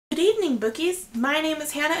morning, Bookies! My name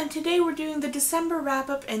is Hannah and today we're doing the December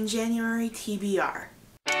wrap-up and January TBR.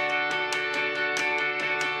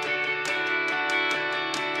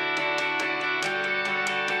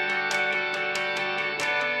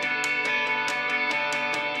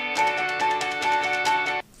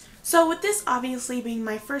 So with this obviously being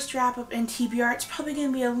my first wrap-up and TBR, it's probably going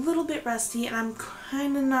to be a little bit rusty and I'm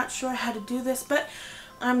kind of not sure how to do this, but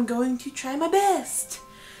I'm going to try my best.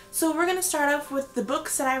 So we're going to start off with the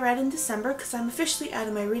books that I read in December because I'm officially out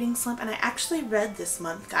of my reading slump and I actually read this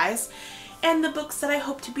month, guys. And the books that I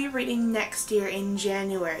hope to be reading next year in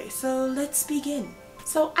January. So let's begin.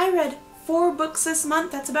 So I read 4 books this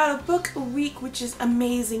month. That's about a book a week, which is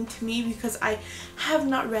amazing to me because I have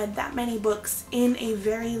not read that many books in a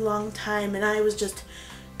very long time and I was just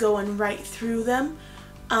going right through them.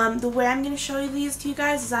 The way I'm going to show you these to you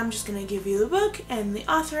guys is I'm just going to give you the book and the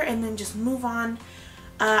author and then just move on.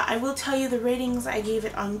 I will tell you the ratings I gave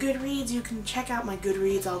it on Goodreads. You can check out my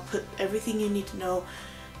Goodreads. I'll put everything you need to know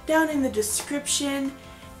down in the description.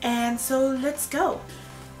 And so let's go.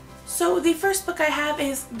 So the first book I have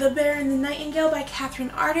is The Bear and the Nightingale by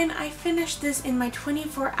Katherine Arden. I finished this in my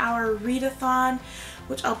 24-hour readathon,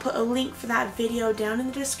 which I'll put a link for that video down in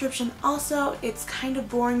the description. Also, it's kind of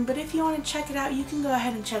boring, but if you want to check it out, you can go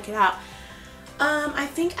ahead and check it out. I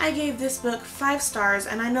think I gave this book 5 stars,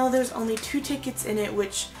 and I know there's only 2 tickets in it,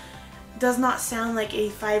 which does not sound like a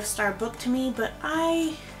 5-star book to me, but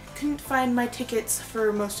I couldn't find my tickets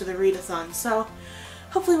for most of the readathon, so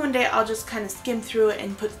hopefully one day I'll just kind of skim through it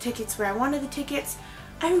and put the tickets where I wanted the tickets.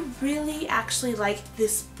 I really actually liked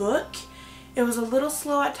this book. It was a little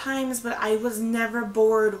slow at times, but I was never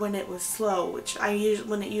bored when it was slow, which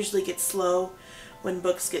when it usually gets slow. When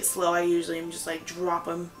books get slow, I usually am just like drop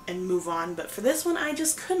them and move on, but for this one I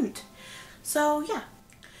just couldn't. So yeah.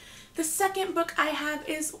 The second book I have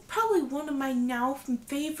is probably one of my now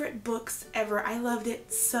favorite books ever. I loved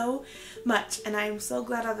it so much and I am so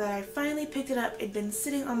glad that I finally picked it up. It'd been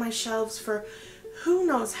sitting on my shelves for who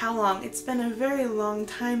knows how long. It's been a very long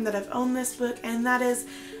time that I've owned this book, and that is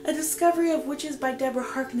A Discovery of Witches by Deborah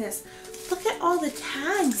Harkness. Look at all the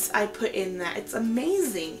tags I put in that. It's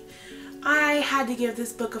amazing. I had to give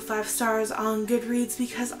this book a 5 stars on Goodreads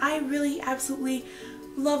because I really absolutely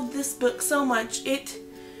loved this book so much. It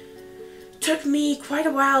took me quite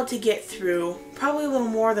a while to get through, probably a little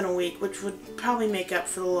more than a week, which would probably make up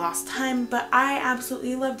for the lost time, but I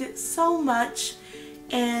absolutely loved it so much.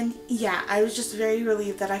 And yeah, I was just very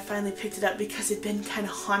relieved that I finally picked it up because it'd been kind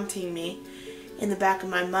of haunting me in the back of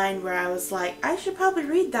my mind where I was like, I should probably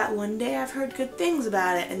read that one day. I've heard good things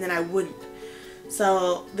about it, and then I wouldn't.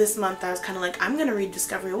 So this month I was kind of like, I'm going to read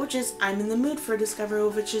Discovery of Witches. I'm in the mood for Discovery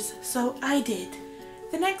of Witches, so I did.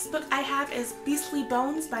 The next book I have is Beastly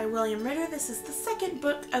Bones by William Ritter. This is the second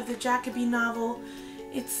book of the Jacoby novel.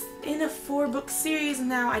 It's in a 4-book series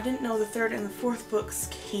now. I didn't know the 3rd and the 4th books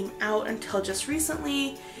came out until just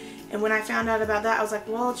recently. And when I found out about that, I was like,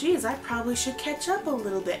 well, geez, I probably should catch up a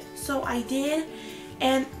little bit. So I did.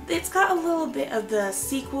 And it's got a little bit of the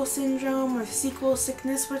sequel syndrome or sequel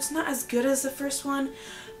sickness, where it's not as good as the first one,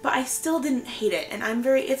 but I still didn't hate it. And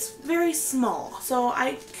it's very small. So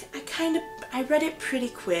I read it pretty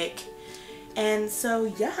quick. And so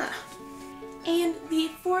yeah. And the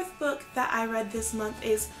 4th book that I read this month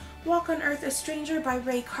is Walk on Earth, A Stranger by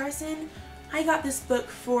Ray Carson. I got this book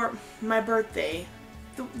for my birthday.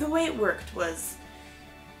 The way it worked was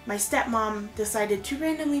my stepmom decided to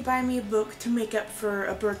randomly buy me a book to make up for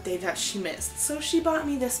a birthday that she missed. So she bought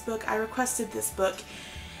me this book. I requested this book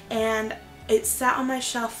and it sat on my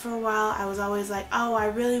shelf for a while. I was always like, oh, I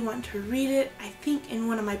really want to read it. I think in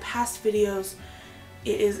one of my past videos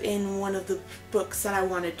it is in one of the books that I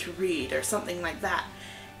wanted to read or something like that.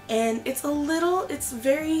 And it's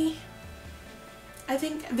very, I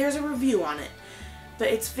think there's a review on it, but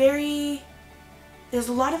there's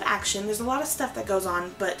a lot of action, there's a lot of stuff that goes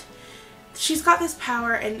on, but she's got this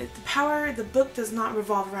power, and the book does not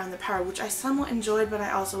revolve around the power, which I somewhat enjoyed, but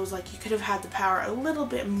I also was like, you could have had the power a little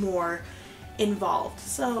bit more involved.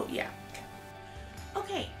 So yeah.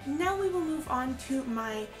 Okay, now we will move on to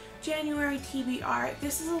my January TBR.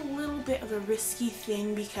 This is a little bit of a risky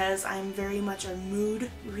thing because I'm very much a mood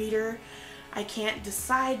reader. I can't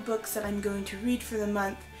decide books that I'm going to read for the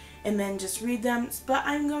month and then just read them, but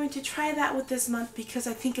I'm going to try that with this month because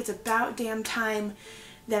I think it's about damn time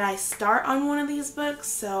that I start on one of these books,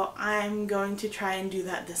 so I'm going to try and do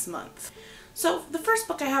that this month. So the first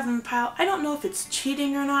book I have in the pile, I don't know if it's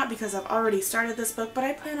cheating or not because I've already started this book, but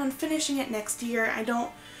I plan on finishing it next year. I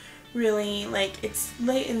don't really, it's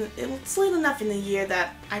late enough in the year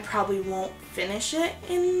that I probably won't finish it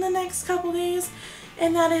in the next couple days.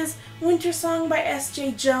 and that is Winter Song by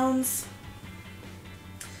S.J. Jones.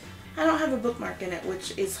 I don't have a bookmark in it,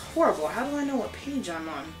 which is horrible. How do I know what page I'm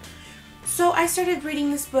on? So I started reading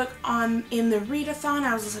this book in the readathon.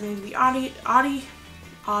 I was listening to the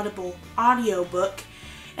Audible audiobook,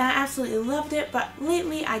 and I absolutely loved it, but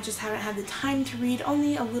lately I just haven't had the time to read,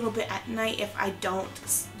 only a little bit at night if I don't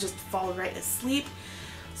just fall right asleep.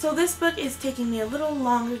 So this book is taking me a little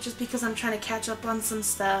longer just because I'm trying to catch up on some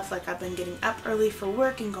stuff, like I've been getting up early for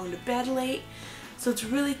work and going to bed late, so it's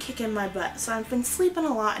really kicking my butt. So I've been sleeping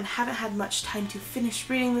a lot and haven't had much time to finish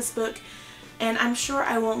reading this book, and I'm sure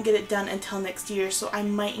I won't get it done until next year, so I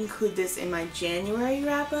might include this in my January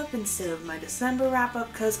wrap-up instead of my December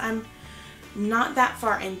wrap-up because I'm not that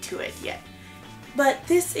far into it yet. But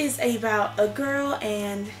this is about a girl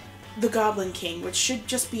and the Goblin King, which should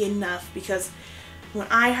just be enough because when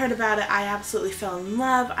I heard about it, I absolutely fell in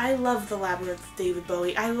love. I love The Labyrinth with David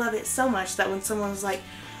Bowie. I love it so much that when someone was like,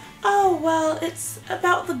 oh, well, it's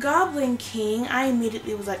about the Goblin King, I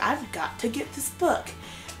immediately was like, I've got to get this book.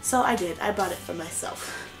 So I did. I bought it for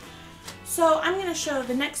myself. So I'm going to show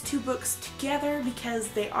the next two books together because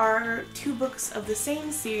they are two books of the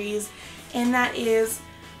same series, and that is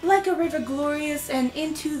Like a River Glorious and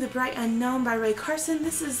Into the Bright Unknown by Ray Carson.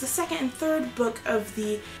 This is the second and third book of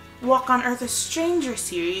the Walk on Earth a Stranger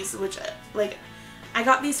series, which, like, I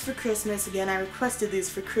got these for Christmas. Again, I requested these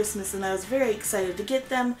for Christmas and I was very excited to get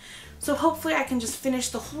them. So hopefully I can just finish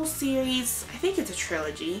the whole series. I think it's a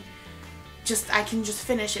trilogy. I can just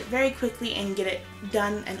finish it very quickly and get it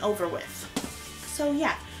done and over with. So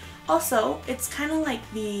yeah. Also, it's kind of like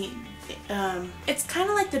the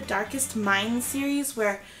Darkest Minds series,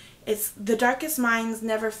 where it's the darkest minds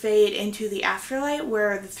never fade into the afterlight,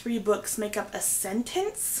 where the three books make up a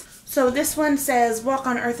sentence. So this one says, walk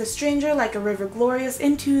on earth a stranger, like a river glorious,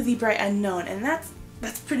 into the bright unknown, and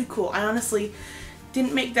that's pretty cool. I honestly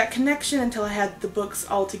didn't make that connection until I had the books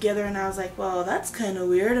all together, and I was like, well, that's kind of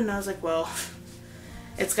weird, and I was like, well,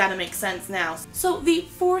 it's got to make sense now. So the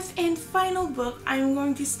fourth and final book I'm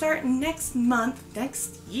going to start next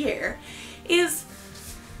year, is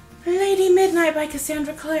Lady Midnight by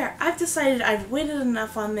Cassandra Clare. I've decided I've waited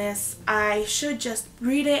enough on this. I should just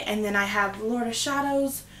read it, and then I have Lord of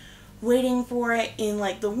Shadows waiting for it in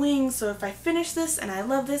like the wings, so if I finish this and I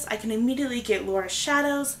love this, I can immediately get Lord of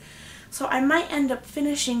Shadows. So I might end up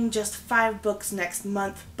finishing just 5 books next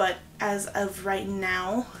month, but as of right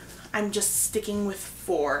now, I'm just sticking with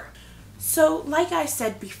 4. So like I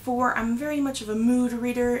said before, I'm very much of a mood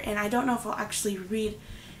reader, and I don't know if I'll actually read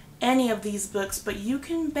any of these books, but you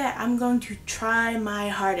can bet I'm going to try my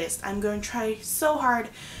hardest. I'm going to try so hard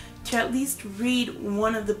to at least read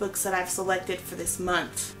one of the books that I've selected for this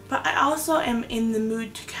month. But I also am in the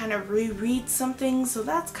mood to kind of reread something, so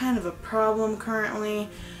that's kind of a problem currently.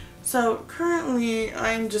 So currently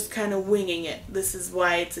I'm just kind of winging it. This is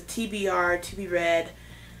why it's a TBR, to be read,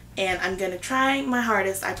 and I'm going to try my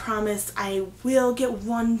hardest. I promise I will get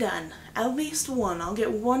one done. At least one. I'll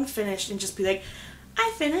get one finished and just be like,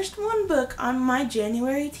 I finished one book on my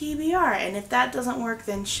January TBR, and if that doesn't work,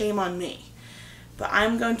 then shame on me. But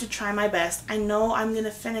I'm going to try my best. I know I'm going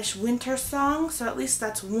to finish Winter Song, so at least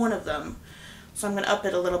that's one of them. So I'm going to up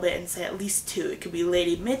it a little bit and say at least 2. It could be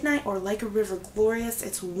Lady Midnight or Like a River Glorious.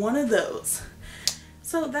 It's one of those.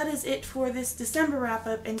 So that is it for this December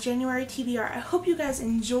wrap-up and January TBR. I hope you guys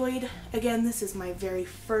enjoyed. Again, this is my very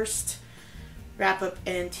first wrap-up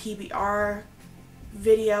and TBR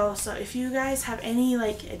video. So if you guys have any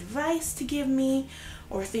advice to give me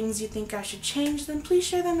or things you think I should change, then please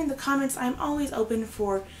share them in the comments. I'm always open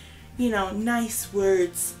for, nice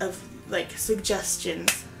words of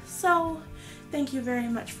suggestions. So thank you very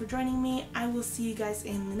much for joining me. I will see you guys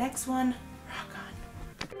in the next one. Rock on.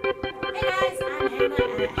 Hey guys, I'm Hannah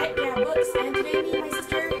at Heckyeahbooks, and today me and my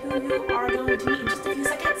sister, who you are going to meet in just a few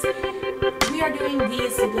seconds, we are doing the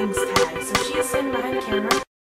siblings test.